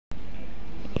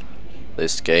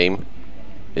This game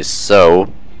is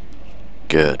so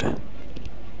good.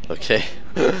 Okay,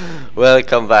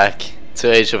 welcome back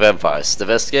to Age of Empires, the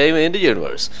best game in the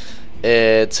universe.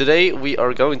 Today we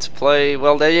are going to play,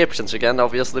 well, the Egyptians again,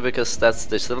 obviously, because that's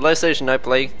the civilization I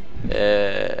play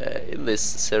in this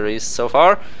series so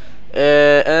far.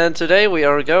 And today we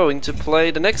are going to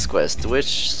play the next quest,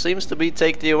 which seems to be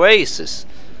take the Oasis.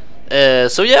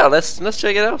 So yeah, let's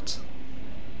check it out.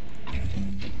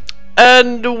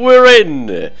 And we're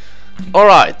in!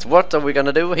 Alright, what are we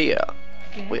gonna do here?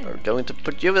 We are going to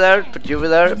put you there, put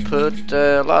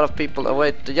a lot of people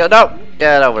away. Yeah, no!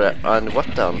 Get over there! And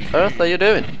what on earth are you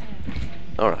doing?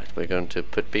 Alright, we're going to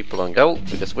put people on gold,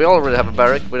 because we already have a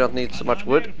barrack, we don't need so much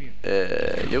wood.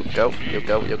 You go.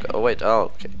 Oh wait,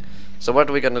 oh, okay. So what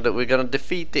are we gonna do? We're gonna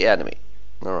defeat the enemy.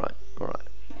 Alright.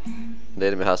 The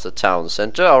enemy has a town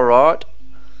center, alright.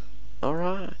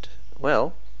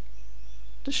 Well,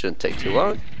 this shouldn't take too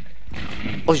long.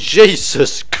 Oh,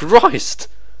 Jesus Christ!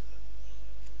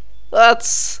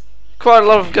 That's quite a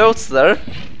lot of goats there.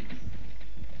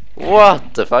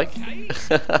 What the fuck?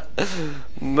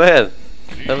 Man,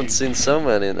 I haven't seen so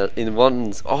many in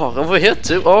one. Oh, over here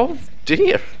too. Oh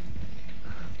dear.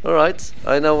 Alright,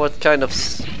 I know what kind of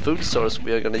food source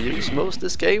we are gonna use most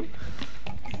this game.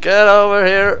 Get over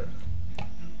here.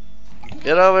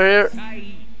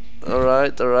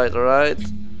 Alright.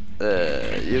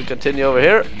 You continue over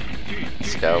here.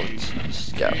 Scout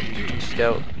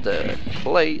the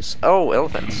place. Oh,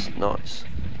 elephants. Nice.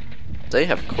 They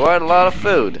have quite a lot of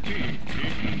food.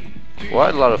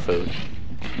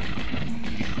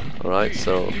 Alright,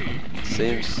 so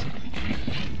seems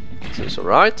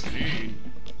alright.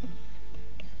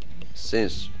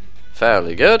 Seems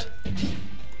fairly good.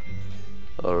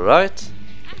 Alright.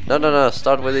 No,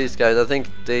 start with these guys. I think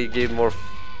they give more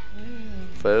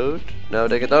food. No,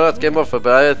 they don't give more food,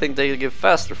 but I think they give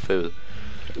faster food.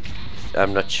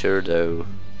 I'm not sure though.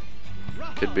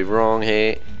 Could be wrong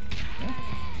here.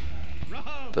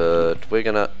 But we're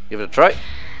gonna give it a try.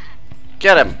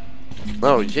 Get him!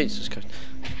 Oh, Jesus Christ.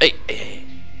 Hey.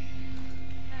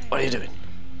 What are you doing?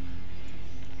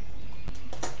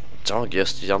 Dog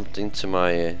just jumped into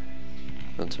my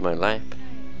lap.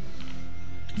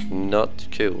 Not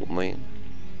cool, man.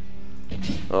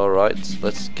 Alright,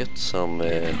 let's get some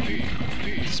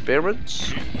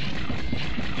experiments.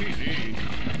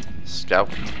 Scout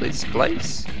this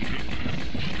place.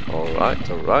 Alright.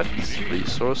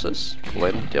 Resources.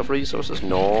 Plenty of resources.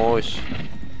 Nice.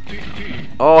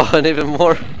 Oh, and even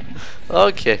more.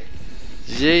 Okay.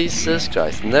 Jesus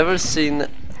Christ. Never seen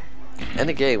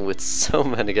any game with so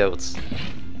many goats.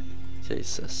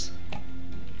 Jesus.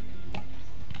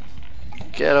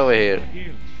 Get over here.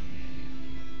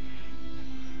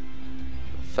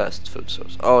 Fast food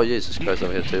source. Oh, Jesus Christ,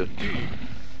 over here too.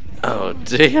 Oh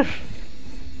dear.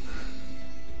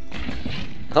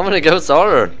 How many goats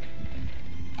are there?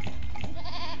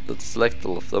 Let's select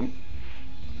all of them.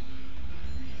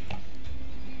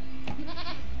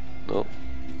 No.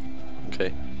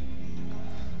 Okay.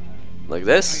 Like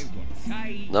this?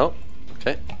 No.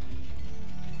 Okay.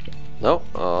 No.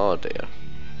 Oh dear.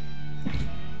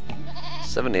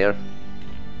 7 here.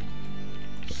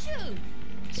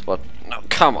 It's what? No,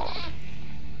 come on.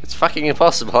 It's fucking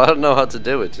impossible. I don't know how to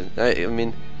do it. I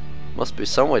mean, must be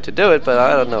some way to do it, but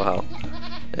I don't know how.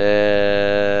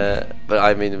 But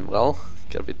I mean, well,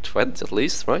 gotta be 20 at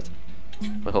least, right?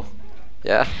 Well,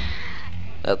 yeah,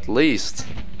 at least.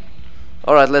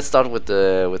 All right, let's start with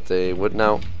the wood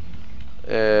now.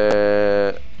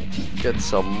 Get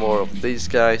some more of these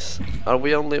guys. Are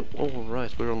we only? Oh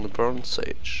right, we're on the Bronze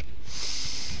Age.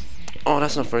 Oh,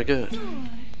 that's not very good.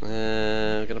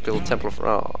 We're gonna build a Temple of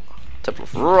Ra.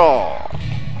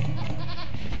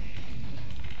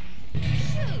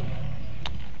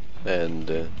 And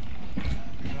then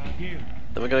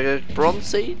we're gonna get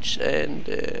Bronze Age and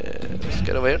let's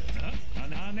get over here.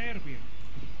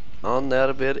 On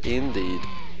Nerbir indeed.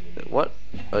 What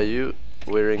are you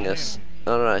wearing as?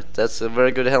 Alright, that's a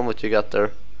very good helmet you got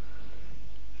there.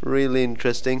 Really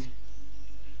interesting.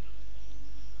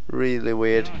 Really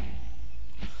weird.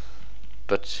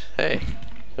 But hey,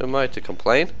 who am I to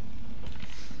complain?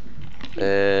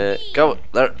 Go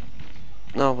there.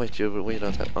 No, wait, we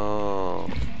don't have.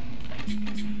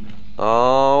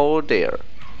 Oh dear.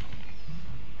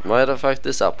 Might have fucked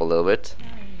this up a little bit.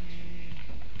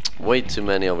 Way too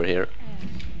many over here.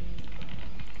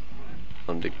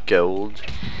 On the gold.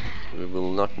 We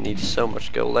will not need so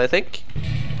much gold, I think.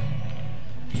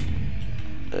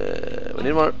 We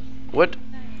need more wood,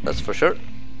 that's for sure.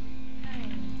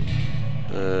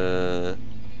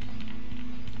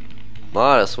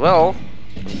 Might as well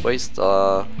waste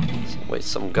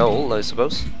some gold, I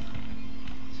suppose,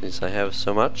 since I have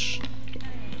so much.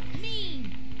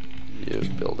 You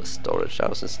build a storage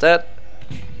house instead.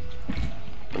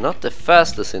 Not the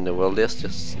fastest in the world, let's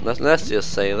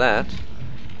just say that.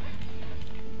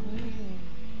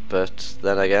 But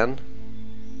then again,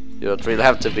 you don't really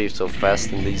have to be so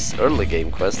fast in these early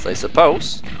game quests, I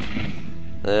suppose.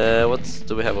 What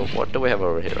do we have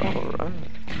over here?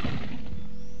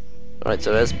 Alright,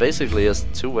 so there's basically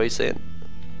just 2 ways in.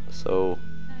 So,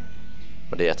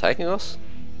 are they attacking us?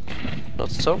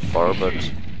 Not so far,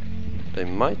 but they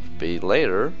might be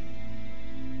later.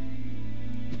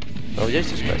 Oh,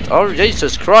 Jesus Christ. Oh,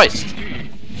 Jesus Christ!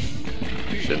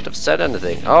 Shouldn't have said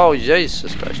anything. Oh,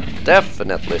 Jesus Christ.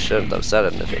 Definitely shouldn't have said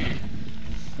anything.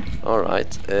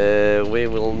 Alright, we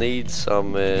will need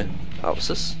some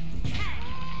houses.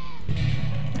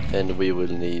 And we will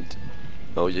need...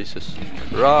 Oh, Jesus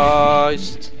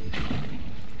Christ!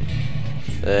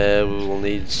 We will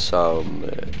need some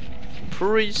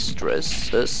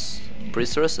priestess.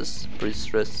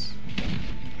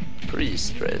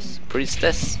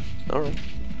 Alright.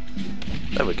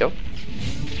 There we go.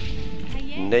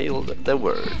 Nailed the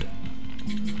word.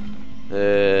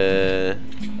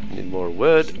 Need more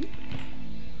wood.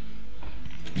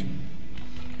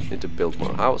 Need to build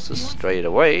more houses straight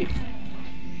away.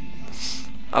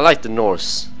 I like the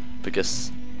Norse because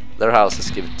their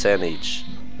houses give 10 each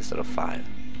instead of 5.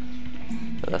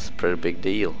 That's a pretty big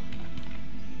deal.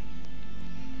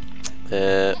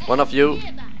 One of you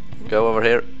go over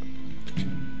here.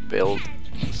 Build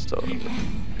stone.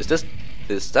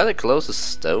 Is that a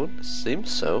closest stone? Seems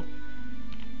so.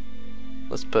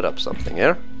 Let's put up something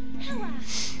here.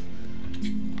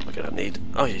 We're gonna need...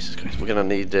 Oh, Jesus Christ. We're gonna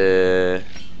need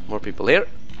more people here.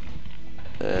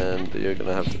 And you're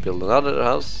gonna have to build another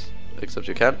house. Except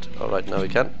you can't. Alright, now we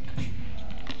can.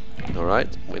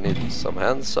 Alright, we need some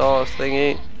handsaw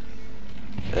thingy.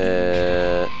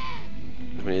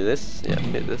 We need this? Yeah,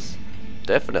 we need this.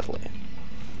 Definitely.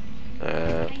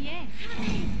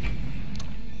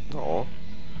 No.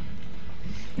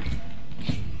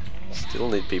 Still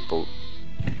need people.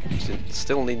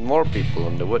 Still need more people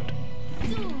on the wood.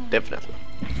 Definitely.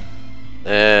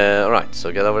 Alright,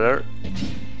 so get over there.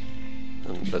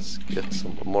 And let's get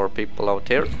some more people out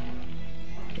here.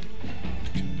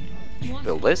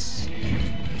 Build this.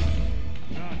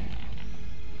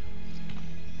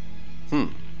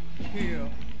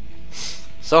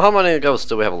 So how many ghosts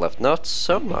do we have left? Not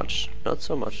so much. Not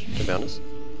so much, to be honest.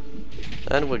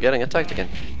 And we're getting attacked again.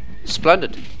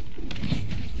 Splendid.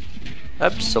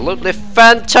 Absolutely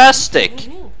fantastic!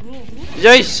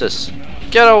 Jesus!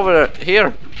 Get over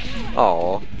here!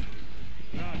 Oh.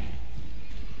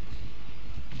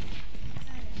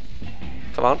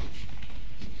 Come on.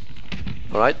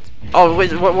 Alright. Oh,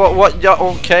 wait, what? Yeah,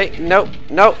 okay. No,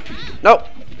 no, no!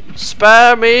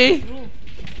 Spare me!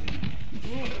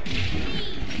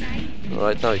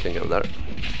 Alright, now you can go there.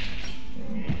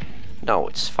 No,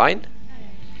 it's fine.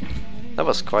 That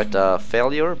was quite a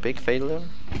failure, big failure.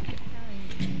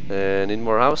 Need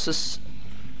more houses.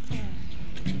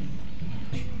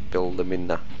 Build them in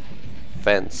a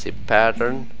fancy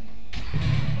pattern.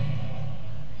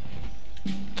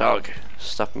 Dog,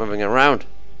 stop moving around.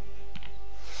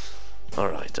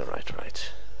 Alright, alright,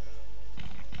 right.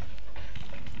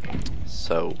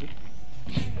 So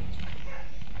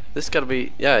this gotta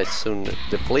be, yeah, it's soon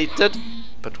depleted,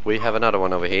 but we have another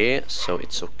one over here, so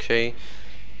it's okay.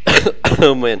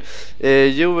 Oh man,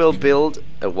 you will build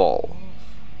a wall.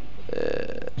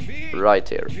 Right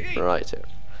here, right here.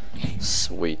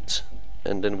 Sweet.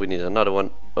 And then we need another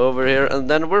one over here, and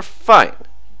then we're fine.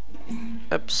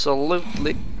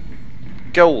 Absolutely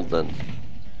golden.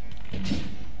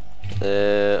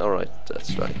 Alright,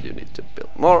 that's right, you need to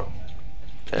build more.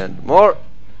 And more.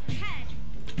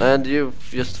 And you've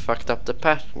just fucked up the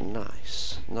pattern.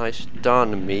 Nice. Nice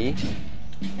done, me.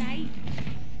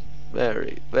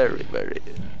 Very, very, very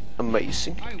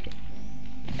amazing.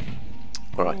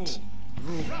 Alright.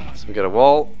 So we got a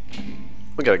wall.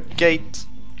 We got a gate.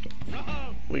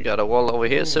 We got a wall over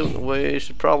here soon. We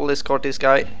should probably escort this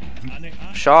guy.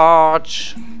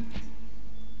 Charge!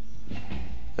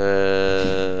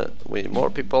 We need more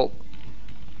people.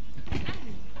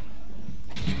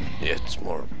 It's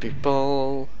more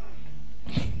people.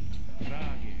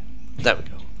 There we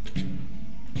go.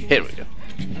 Here we go.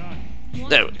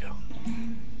 There we go.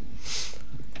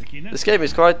 This game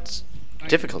is quite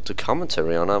difficult to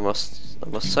commentary on, I must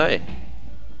say,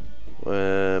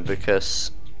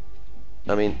 because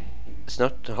I mean it's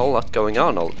not a whole lot going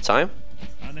on all the time,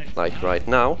 like right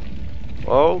now.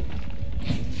 Oh,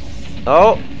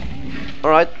 oh, all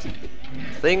right.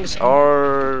 things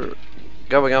are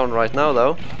going on right now,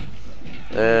 though.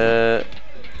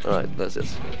 Alright, let's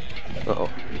just... Uh-oh.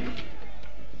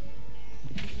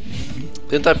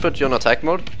 Didn't I put you on attack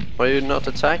mode? Are you not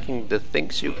attacking the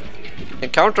things you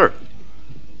encounter?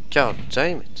 God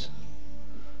damn it.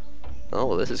 Oh,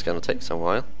 well, this is gonna take some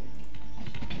while.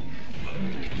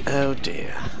 Oh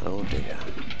dear, oh dear.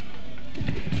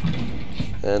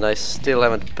 And I still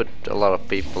haven't put a lot of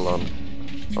people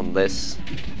on this.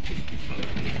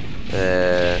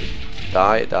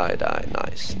 Die.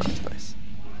 Nice.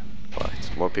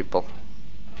 Alright, more people.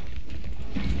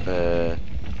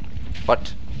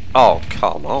 What? Oh,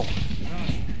 come on.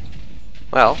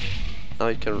 Well, now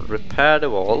you can repair the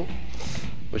wall,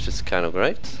 which is kind of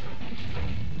great.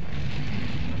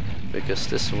 Because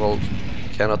this wall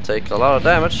cannot take a lot of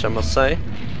damage, I must say.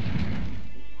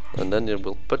 And then you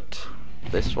will put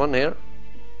this one here.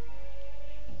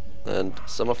 And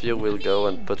some of you will go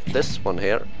and put this one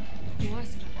here.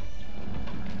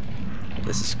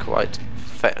 This is quite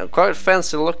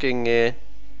fancy looking.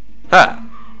 Ha!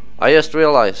 I just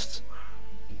realized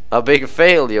a big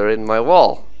failure in my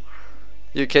wall.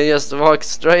 You can just walk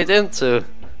straight into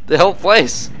the whole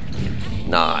place.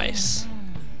 Nice.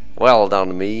 Well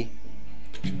done, me.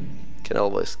 Can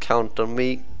always count on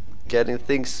me getting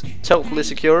things totally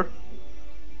secure.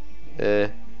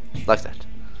 Like that,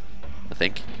 I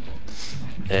think.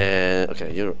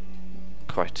 Okay, you're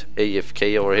quite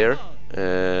AFK over here.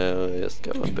 Just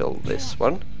go and build this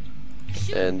one.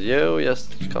 And you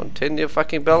just continue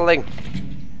fucking building.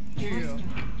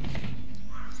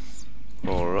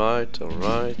 Alright.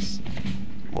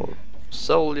 More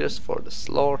soldiers for the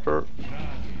slaughter.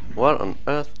 What on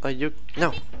earth are you?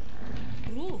 No!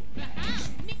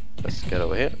 Let's get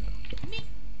over here.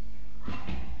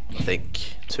 I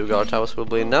think 2 guard towers will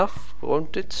be enough,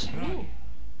 won't it?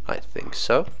 I think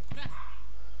so.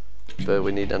 But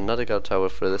we need another guard tower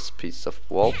for this piece of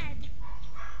wall.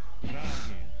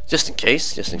 Just in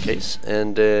case.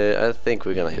 And I think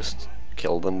we're gonna just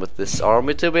kill them with this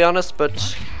army, to be honest,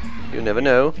 but you never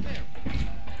know.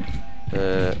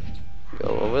 Go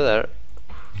over there.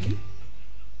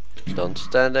 Don't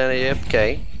stand any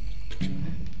AFK.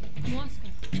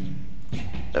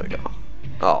 There we go.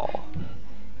 Oh,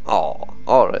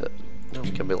 alright. Now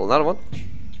we can build another one.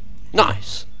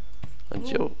 Nice! And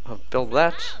you have built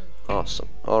that. Awesome.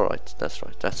 Alright, that's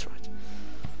right.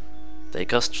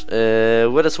 Take us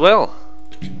with as well.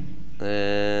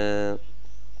 There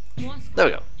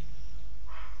we go.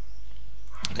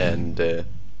 And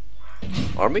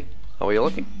army, how are you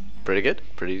looking? Pretty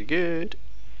good.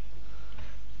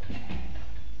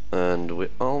 And we're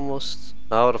almost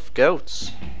out of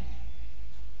goats.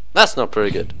 That's not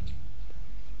pretty good.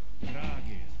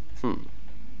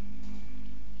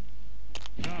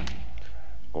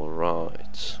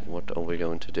 Alright, what are we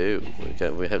going to do?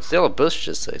 We have still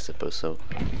bushes, I suppose, so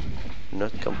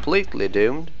not completely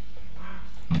doomed.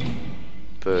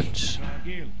 But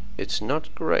it's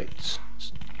not great.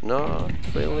 It's not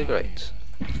really great.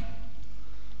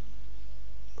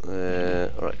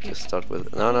 Alright, let's start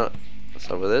with... No, let's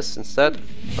start with this instead.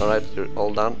 Alright, you're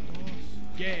all done.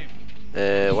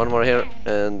 One more here,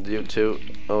 and you two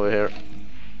over here.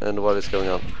 And what is going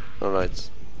on? Alright.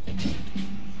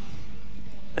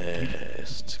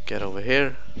 Just get over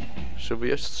here. Should we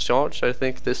just charge? I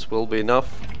think this will be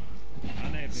enough.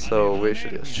 So we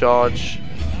should just charge.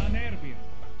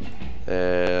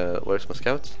 Where's my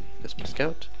scout? There's my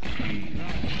scout.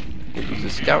 We need to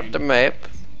scout the map.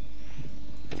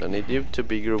 And I need you to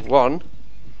be group 1.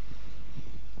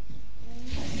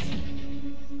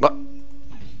 What?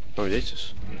 Oh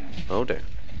Jesus. Oh dear.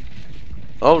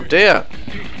 Oh dear!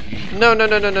 No.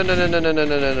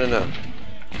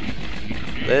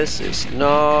 This is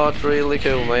not really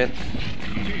cool, man.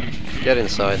 Get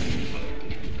inside.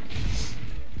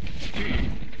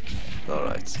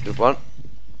 Alright, group 1.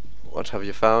 What have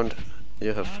you found?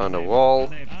 You have found a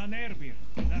wall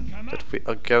that we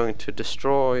are going to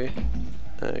destroy,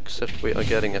 except we are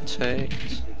getting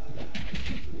attacked.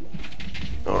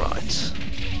 Alright.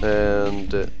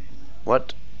 And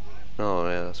what? Oh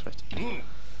yeah, that's right.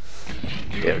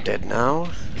 They're dead now.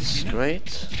 That's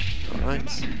great.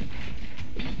 Alright.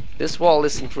 This wall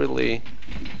isn't really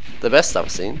the best I've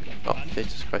seen. Oh,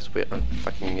 Jesus Christ, we are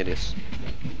fucking idiots.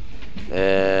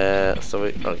 So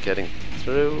we are getting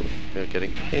through, we are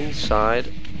getting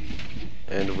inside,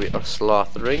 and we are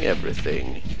slaughtering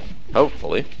everything.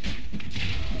 Hopefully.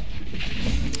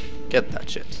 Get that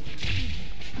shit.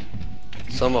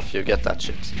 Some of you get that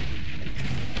shit.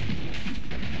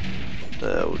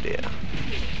 Oh dear.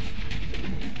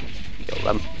 Kill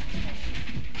them.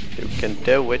 You can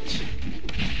do it.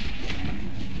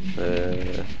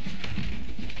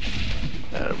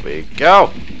 There we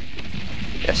go.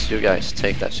 Yes, you guys,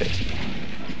 take that shit.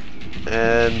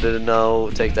 And now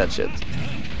take that shit.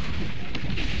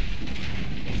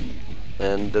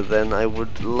 And then I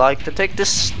would like to take the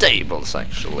stables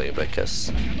actually,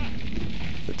 because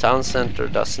the town center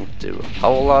doesn't do a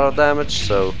whole lot of damage,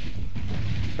 so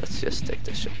let's just take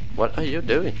this shit. What are you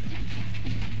doing?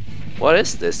 What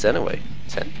is this anyway?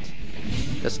 Tent?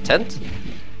 There's a tent?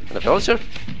 And a villager?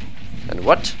 And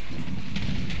what?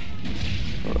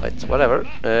 Alright, whatever.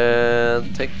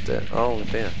 Take the... oh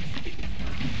dear.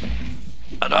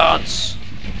 Advance!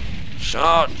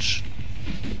 Charge!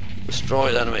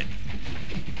 Destroy the enemy.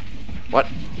 What?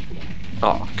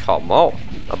 Oh, come on.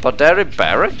 A barbaric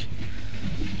barrack?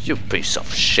 You piece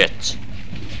of shit.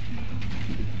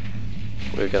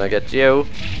 We're gonna get you.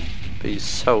 Be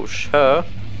so sure.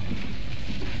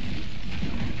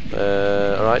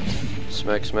 Alright.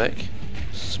 Smack, smack.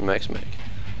 Smack, smack.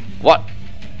 What?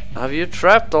 Have you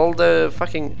trapped all the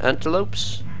fucking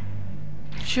antelopes?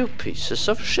 You pieces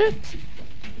of shit.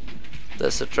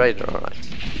 There's a trader, alright.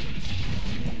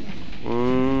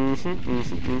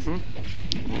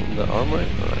 The armory,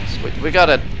 alright, sweet. We got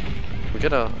it.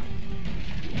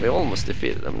 We almost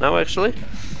defeated them now, actually.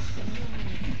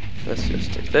 Let's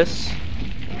just take this.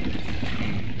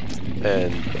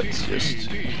 And let's just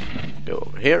go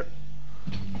over here.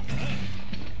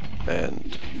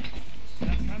 And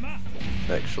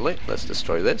actually, let's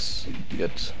destroy this.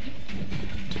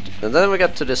 And then we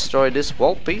got to destroy this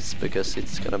wall piece, because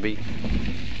it's gonna be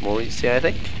more easy, I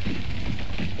think.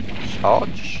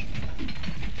 Charge.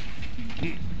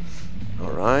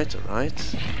 Alright,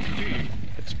 alright.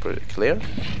 Looks pretty clear.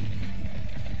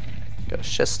 Got a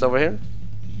chest over here.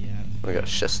 We got a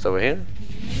chest over here.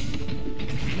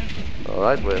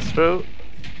 Alright, we're through.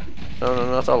 No,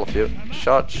 not all of you.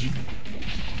 Charge.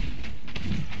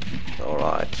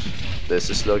 Alright. This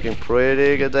is looking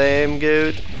pretty damn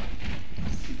good.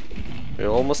 We're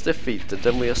almost defeated,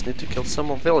 then we just need to kill some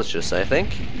more villagers, I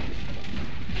think.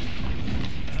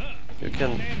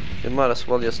 You might as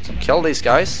well just kill these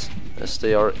guys, as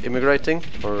they are immigrating,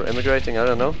 or emigrating, I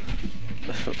don't know.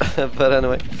 But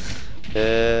anyway.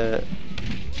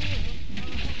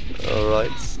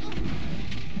 Alright.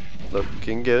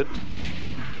 Looking good.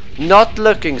 Not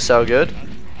looking so good.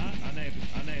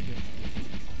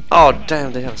 Oh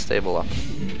damn, they have a stable up.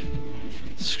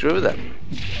 Screw them.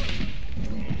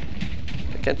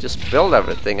 I can't just build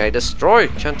everything I destroy,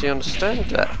 can't you understand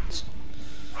that?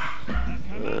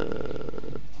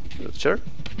 Sure.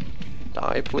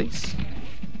 Die, please.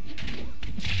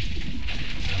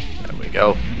 There we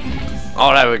go.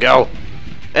 Oh, there we go.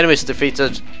 Enemies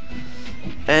defeated.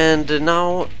 And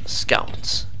now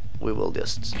scouts. We will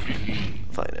just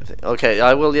find everything. Okay,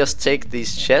 I will just take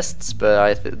these chests, but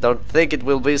I don't think it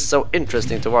will be so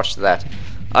interesting to watch that.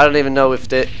 I don't even know if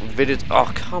the video...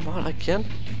 oh, come on, again.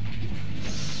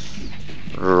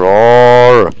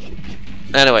 Roar.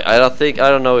 Anyway, I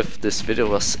don't know if this video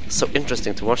was so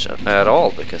interesting to watch at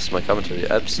all, because my commentary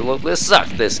absolutely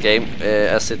sucked this game,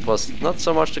 as it was not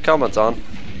so much to comment on.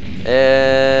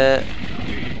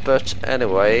 But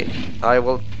anyway, I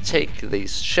will take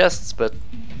these chests, but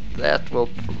that will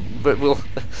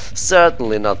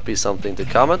certainly not be something to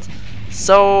comment.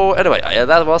 So anyway,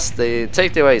 that was the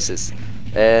Take the Oasis,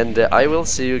 and I will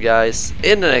see you guys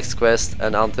in the next quest,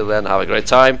 and until then, have a great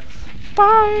time.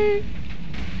 Bye!